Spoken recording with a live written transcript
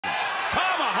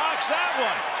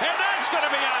going to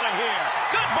be out of here.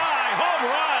 Goodbye, home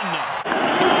run.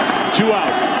 2 out.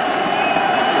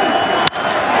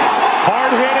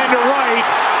 Hard hit into right.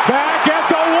 Back at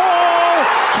the wall.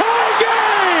 Tie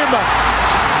game.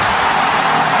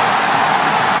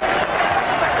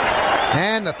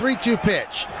 And the 3-2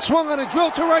 pitch. Swung on a drill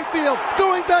to right field.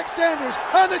 Going back Sanders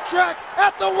on the track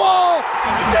at the wall.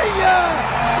 See ya!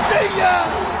 See ya!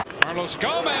 Carlos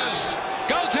Gomez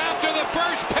goes after the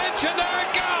first pitch, and there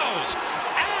it goes.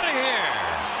 Out of here.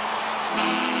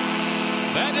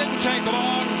 That didn't take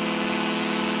long.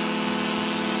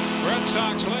 Red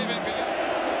Sox leaving.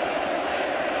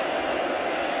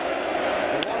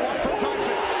 The 1-1 from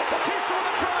Tyson. Batista with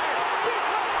a drive. Deep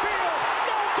left field.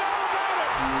 No doubt about it.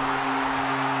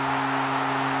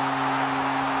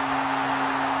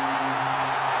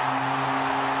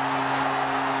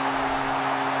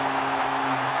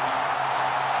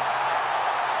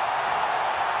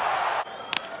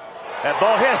 That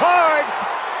ball hit hard.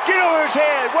 Get over his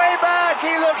head. Way back.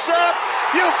 He looks up.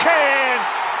 You can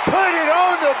put it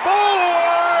on the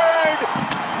board.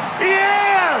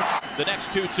 Yes. The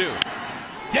next 2-2.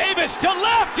 Davis to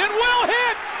left and will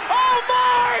hit. Oh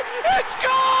my! It's gone!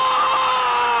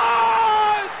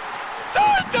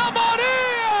 Santa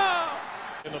Maria!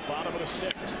 In the bottom of the 6th.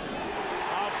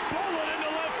 A bullet into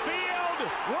left field.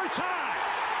 We're tied.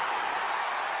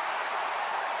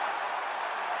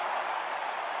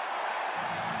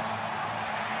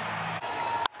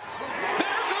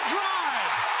 There's a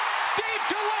drive. Deep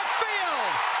to left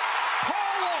field.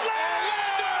 Paulo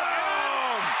Orlando.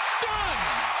 Done.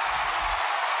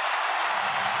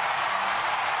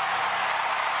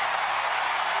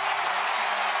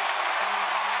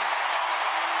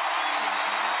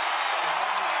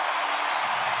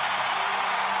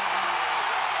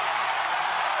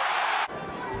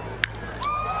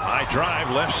 High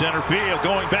drive, left center field.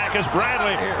 Going back is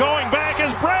Bradley. Going back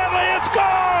is Bradley. It's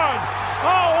gone. A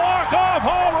walk-off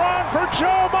home run for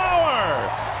Joe Mauer.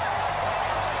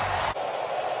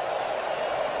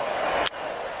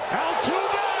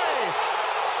 Altuve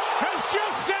has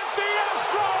just sent the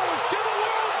Astros to the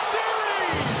World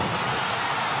Series.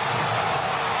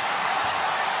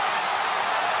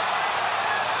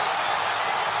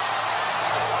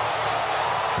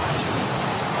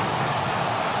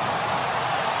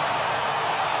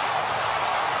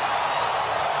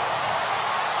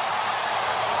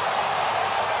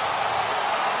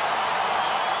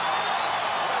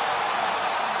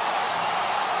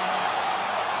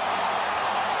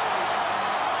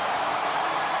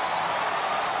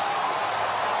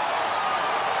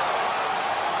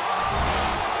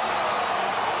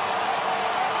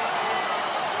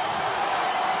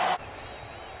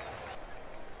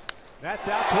 That's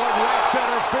out toward right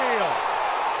center field.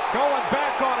 Going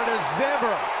back on it is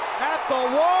Zimmer. At the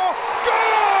wall.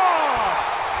 Gone!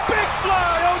 Big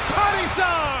fly,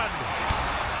 Ohtani-san!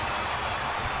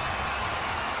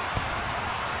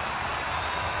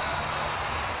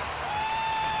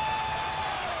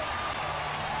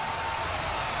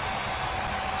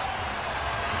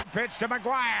 Pitch to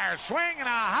McGuire, swinging a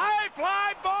high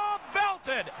fly ball,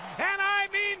 belted, and I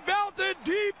mean belted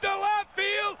deep to left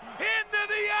field into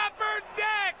the upper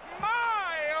deck.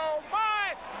 My, oh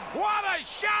my, what a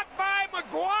shot by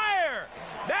McGuire.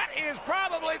 That is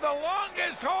probably the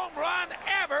longest home run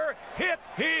ever hit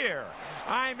here.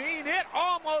 I mean, it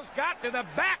almost got to the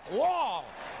back wall.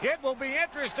 It will be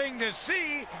interesting to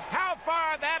see how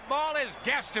far that ball is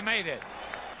guesstimated.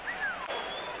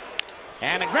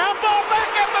 And a ground ball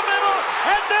back up the middle,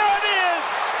 and there it is.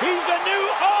 He's a new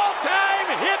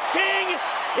all-time hit king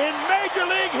in Major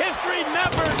League history,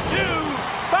 number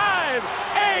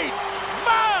 258.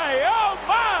 My, oh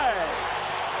my!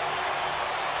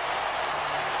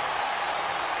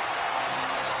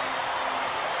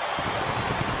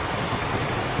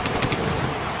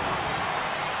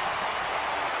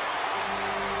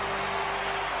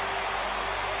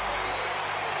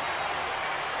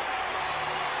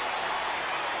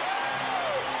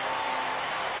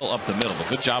 Up the middle, but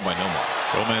good job by Nomar.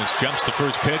 Gomez jumps the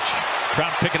first pitch.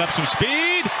 Trout picking up some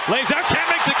speed. Lays out, can't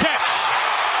make the catch.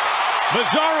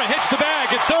 Mazzara hits the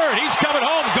bag at third. He's coming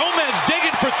home. Gomez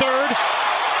digging for third.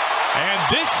 And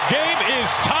this game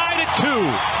is tied at 2.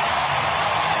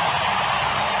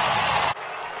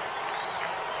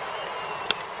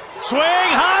 Swing,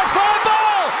 high fly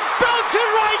ball, belted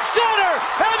right center,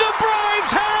 and the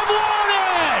Braves have won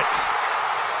it!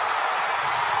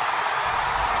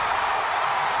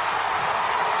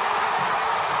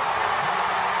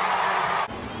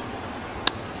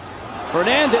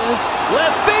 Fernandez,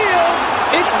 left field,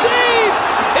 it's deep,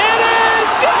 it is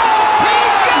gone! He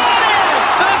got it!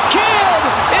 The kid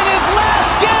in his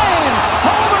last game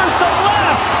homers the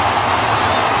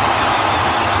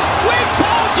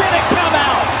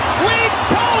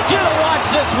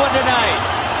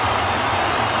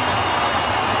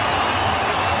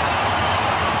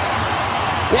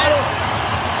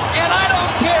And I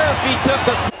don't care if he took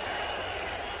the...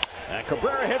 And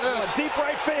Cabrera hits it deep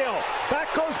right field.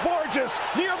 Back goes Borges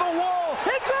near the wall.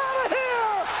 It's out of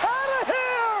here! Out of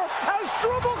here! As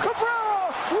Dribble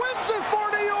Cabrera wins it for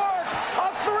New York.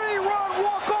 A 3-run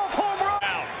walk-off home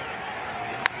run.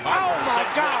 Oh my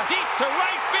God! Deep to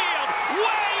right field.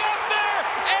 Way up there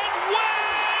and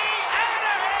way out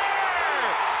of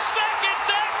here. Second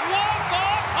deck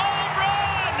walk-off home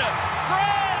run.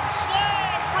 Grand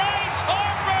slam, Bryce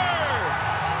Harper.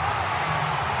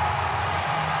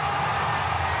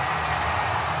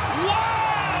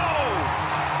 Wow!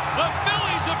 The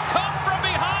Phillies have come from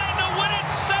behind to win it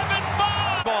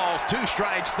 7-5. Balls, 2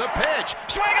 strikes, the pitch.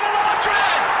 Swinging a long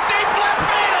drive. Deep left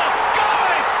field.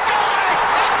 Going.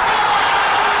 It's gone.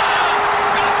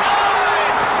 Goodbye.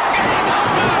 Game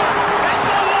over. It's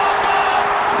a walk-off.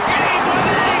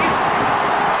 Game-winning,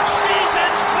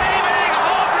 season-saving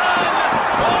home run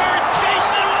for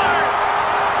Jason Worth.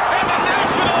 And the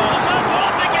Nationals have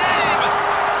won the game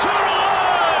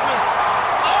 2-1.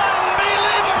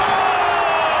 Unbelievable.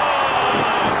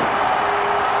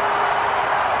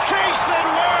 Jason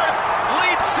Worth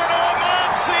leaps into a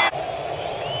mob scene.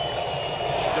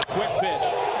 The quick pitch.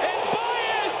 And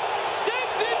Baez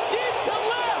sends it deep to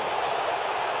left.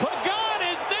 Pagan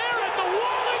is there at the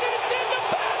wall and it's in the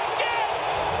basket.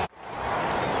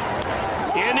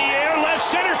 In the air, left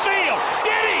center field.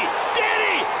 Did he? Did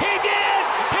he? He did!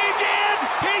 He did!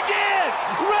 He did!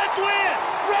 Reds win!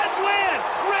 Reds win!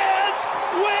 Reds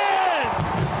win!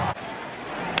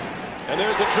 And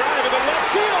there's a drive in the left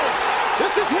field.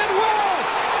 This is hit well.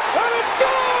 And it's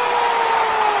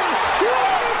gone!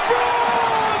 Ryan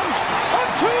Braun! A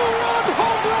 2-run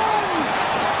home run!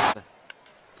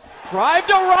 Drive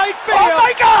to right field. Oh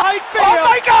my God! Right field. Oh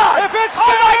my God! If it's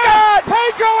Oh my there, God!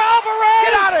 Pedro Alvarez.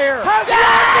 Get out of here! Has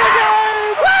won the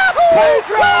game. Woo-hoo!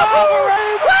 Pedro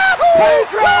Alvarez. Woo-hoo!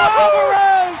 Pedro Woo-hoo!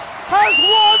 Alvarez has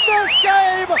won this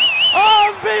game.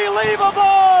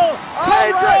 Unbelievable.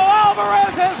 Pedro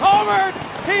Alvarez has homered.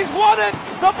 He's won it.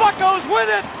 The Buccos win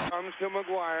it. Comes to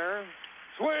McGuire.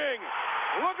 Swing.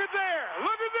 Look at there.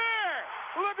 Look at there.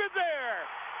 Look at there.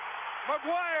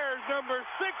 McGuire's number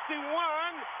 61.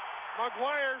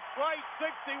 McGuire's flight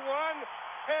 61.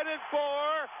 Headed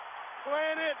for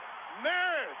Planet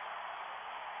Maris.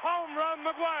 Home run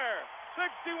McGuire.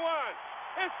 61.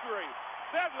 History.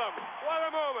 Bedlam. What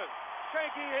a moment.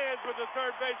 Shaking hands with the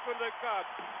third baseman of the Cubs.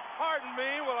 Pardon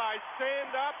me while I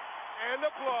stand up and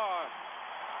applaud.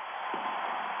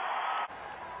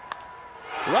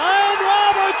 Ryan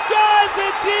Roberts dives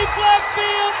in deep left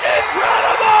field.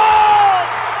 Incredible!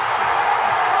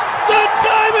 The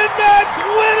Diamondbacks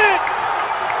win it!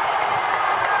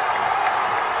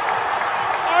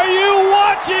 Are you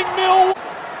watching, Milwaukee?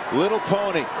 Little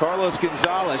pony, Carlos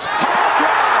Gonzalez. High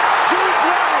drive, deep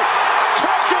right,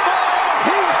 touchable.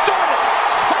 He's done it.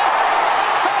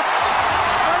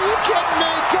 Are you kidding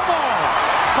me? Come on!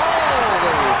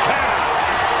 Holy cow!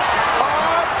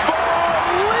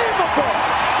 Unbelievable.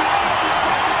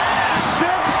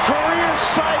 6th career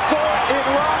cycle in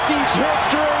Rockies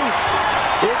history.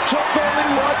 It took only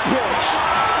 1 pitch.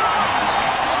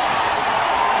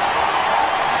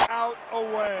 Out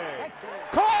away.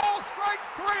 Call strike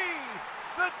 3.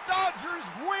 The Dodgers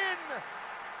win.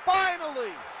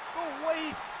 Finally, the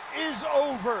wait is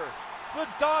over. The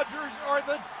Dodgers are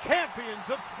the champions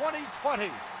of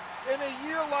 2020 in a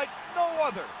year like no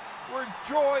other, where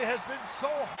joy has been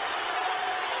so.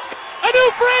 A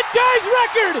new franchise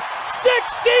record! 16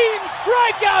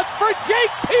 strikeouts for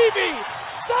Jake Peavy!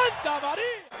 Santa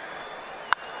Maria!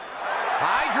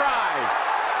 High drive.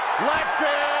 Left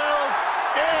field.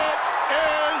 It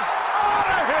is